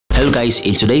Hello guys,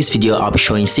 in today's video I'll be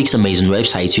showing 6 amazing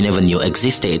websites you never knew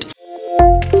existed.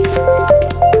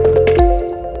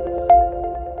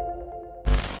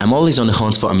 I'm always on the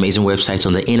hunt for amazing websites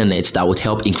on the internet that would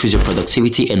help increase your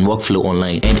productivity and workflow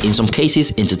online, and in some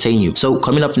cases entertain you. So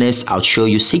coming up next, I'll show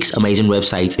you 6 amazing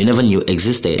websites you never knew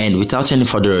existed. And without any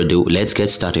further ado, let's get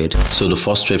started. So the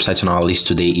first website on our list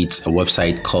today is a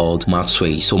website called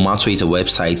Mathsway. So Mathsway is a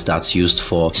website that's used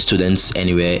for students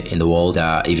anywhere in the world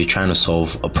that if you're trying to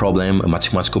solve a problem, a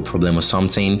mathematical problem or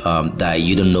something that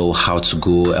you don't know how to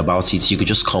go about it, you could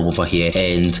just come over here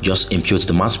and just impute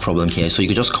the math problem here. So you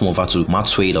could just come over to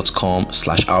mathsway.com/algebra,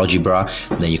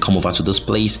 then you come over to this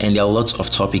place, and there are lots of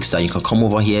topics that you can come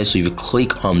over here. So if you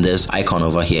click on this icon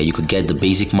over here, you could get the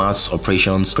basic maths,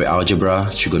 operations, pre-algebra,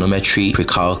 trigonometry,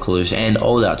 pre-calculus, and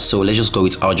all that. So let's just go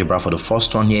with algebra for the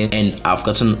first one here, and I've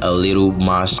gotten a little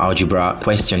maths algebra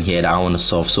question here that I want to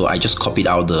solve. So I just copied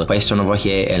out the question over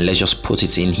here, and let's just put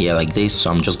it in here like this. So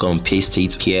I'm just going to paste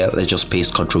it here. Let's just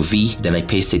paste Ctrl V, then I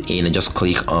paste it in and just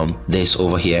click on this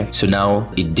over here. So now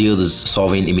it deals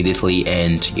solving immediately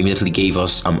and immediately gave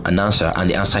us an answer, and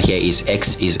the answer here is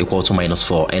x is equal to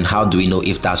 -4. And how do we know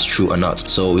if that's true or not?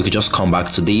 So we could just come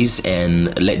back to this, and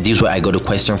this is where I got the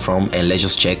question from, and let's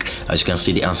just check. As you can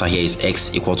see, the answer here is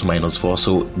x equal to -4,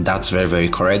 so that's very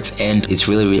correct, and it's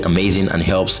really amazing and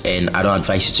helps. And I don't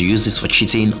advise you to use this for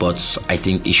cheating, but I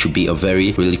think it should be a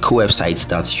really cool website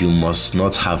that you must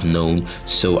not have known,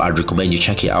 so I'd recommend you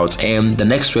check it out. And the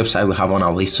next website we have on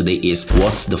our list today is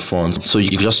What's the Font. So you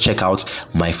can just check out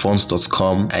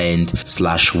myfonts.com and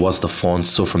 /what's the font.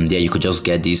 So from there you could just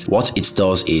get this. What it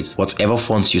does is whatever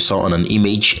font you saw on an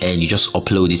image and you just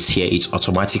upload it here, it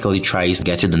automatically tries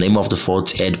getting the name of the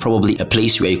font and probably a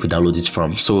place where you could download it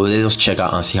from. So let's just check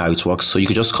out and see how it works. So you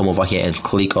could just come over here and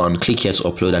click here to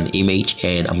upload an image,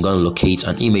 and I'm going to locate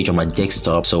an image on my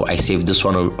desktop. So I saved this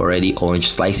one already, orange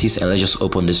slices, and let's just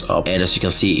open this up. And as you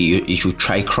can see, you should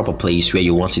try crop a place where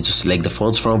you wanted to select the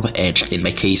fonts from, and in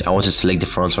my case I want to select the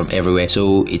fonts from everywhere.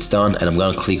 So it's done, and I'm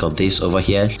going to click on this over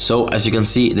here. So as you can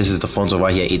see, this is the font over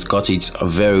here. It got it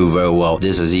very well.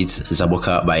 This is it,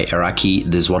 Zaboka by Iraqi.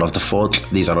 This is one of the fonts.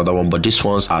 This is another one, but these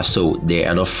ones are they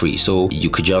are not free, so you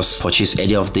could just purchase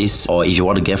any of this, or if you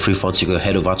want to get free fonts, you can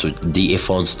head over to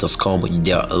dafonts.com.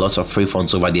 there are a lot of free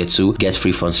fonts over there to get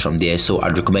free fonts from there. So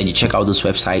I'd recommend you check out this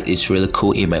website. It's really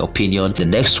cool in my opinion. The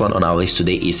next one on our list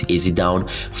today is it down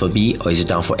for me or is it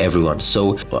down for everyone?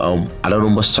 So I don't know,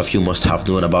 most of you must have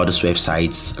known about this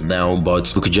website now,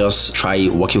 but we could just try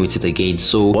working with it again.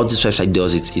 So what this website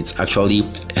does, it actually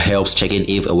helps checking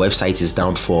if a website is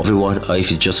down for everyone or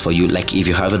if it's just for you. Like if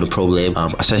you're having a problem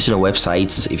accessing a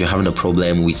website, if you're having a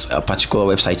problem with a particular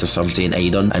website or something,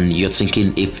 and you're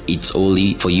thinking if it's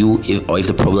only for you, or if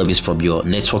the problem is from your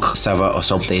network server or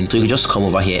something, so you can just come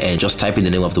over here and just type in the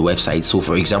name of the website. So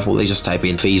for example, let's just type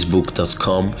in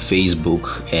facebook.com,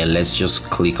 Facebook, and let's just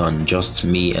click on just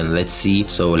me, and let's see.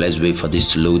 So let's wait for this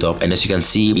to load up, and as you can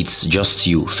see, it's just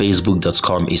you.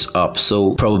 Facebook.com is up,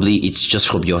 so probably it's just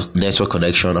from your network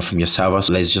connection or from your server.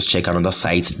 So let's just check another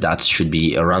site that should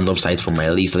be a random site from my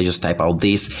list. Let's just type out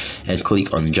this and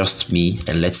click on just me,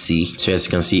 and let's see. So as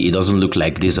you can see, it doesn't look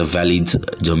like this is a valid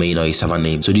domain or a server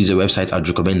name. So this is a website I'd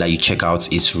recommend that you check out.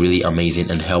 It's really amazing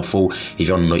and helpful if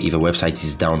you want to know if a website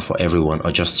is down for everyone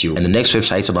or just you. And the next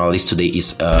website on our list today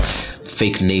is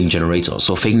fake name generator.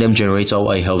 So fake name generator,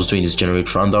 what it helps doing is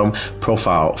generate random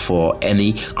profile for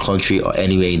any country or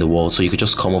anywhere in the world. So you could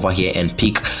just come over here and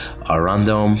pick a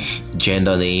random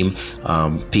gender name,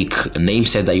 pick a name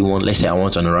set that you want. Let's say I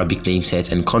want an Arabic name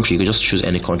set, and country, you could just choose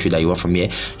any country that you want from here.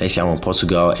 Let's say I want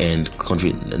Portugal, and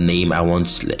country name I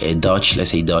want Dutch,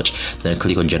 let's say Dutch, then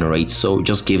click on generate. So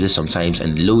just give this some time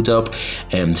and load up,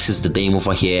 and this is the name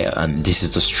over here, and this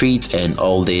is the street and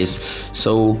all this.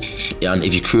 So and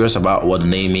if you're curious about what the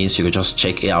name is, you could just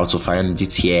check it out to find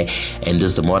it here. And this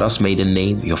is the mother's maiden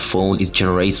name. Your phone, it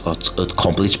generates a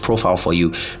complete profile for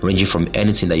you, ranging from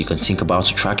anything that you can think about,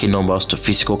 tracking numbers to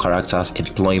physical characters,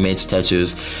 employment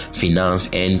status, finance,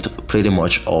 and pretty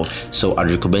much all. So I'd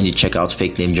recommend you check out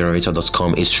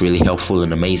fakenamegenerator.com. It's really helpful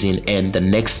and amazing. And the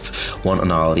next one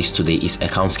on our list today is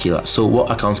Account Killer. So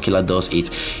what Account Killer does,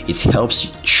 it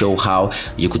helps show how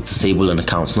you could disable an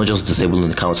account, not just disable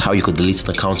an account, how you could delete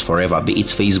an account forever, be it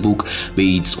Facebook,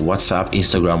 be it WhatsApp,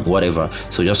 Instagram, whatever.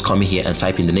 So just come in here and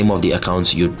type in the name of the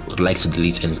account you'd like to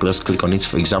delete and just click on it.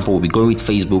 For example, we'll be going with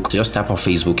Facebook. So just type on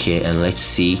Facebook here and let's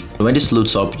see. When this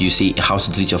loads up, you see how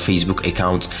to delete your Facebook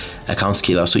account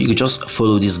killer. So you could just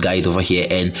follow this guide over here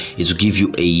and it will give you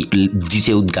a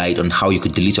detailed guide on how you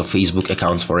could delete your Facebook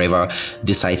accounts forever.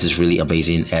 This site is really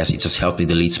amazing as it has helped me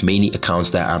delete many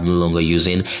accounts that I'm no longer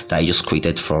using, that I just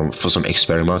created for some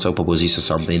experimental purposes or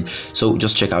something. So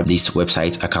just check out this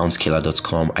website,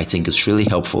 accountkiller.com. I think it's really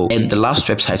helpful. And the last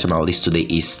website on our list today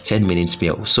is 10 minutes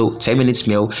mail. So 10 minutes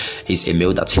mail is a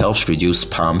mail that helps reduce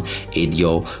spam in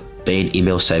your paying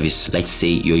email service. Let's say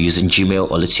you're using Gmail,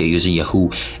 or let's say you're using Yahoo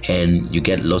and you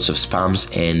get lots of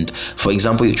spams, and for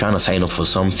example you're trying to sign up for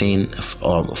something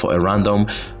for a random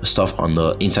stuff on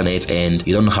the internet and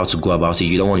you don't know how to go about it,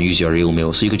 you don't want to use your real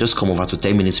mail, so you could just come over to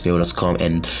 10minutesmail.com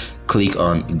and click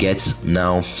on get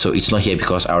now. So it's not here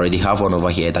because I already have one over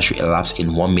here that should elapse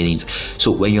in 1 minute.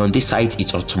 So when you're on this site,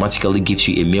 it automatically gives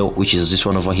you a mail, which is this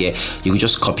one over here. You can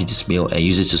just copy this mail and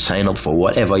use it to sign up for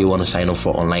whatever you want to sign up for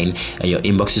online, and your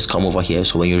inboxes come over here.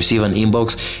 So when you receive an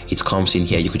inbox, it comes in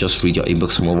here. You could just read your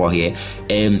inbox from over here,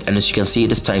 and as you can see,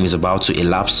 this time is about to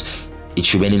elapse.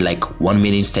 It's remaining like 1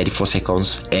 minute 34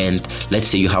 seconds, and let's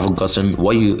say you haven't gotten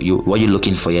what you're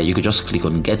looking for here, you could just click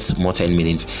on get more 10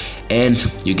 minutes and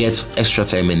you get extra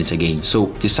 10 minutes again. So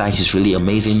this site is really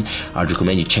amazing. I'd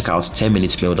recommend you check out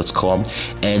 10minutesmail.com,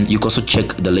 and you can also check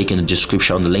the link in the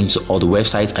description. The links to all the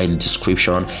websites are in the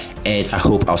description, and I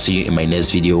hope I'll see you in my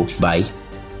next video. Bye.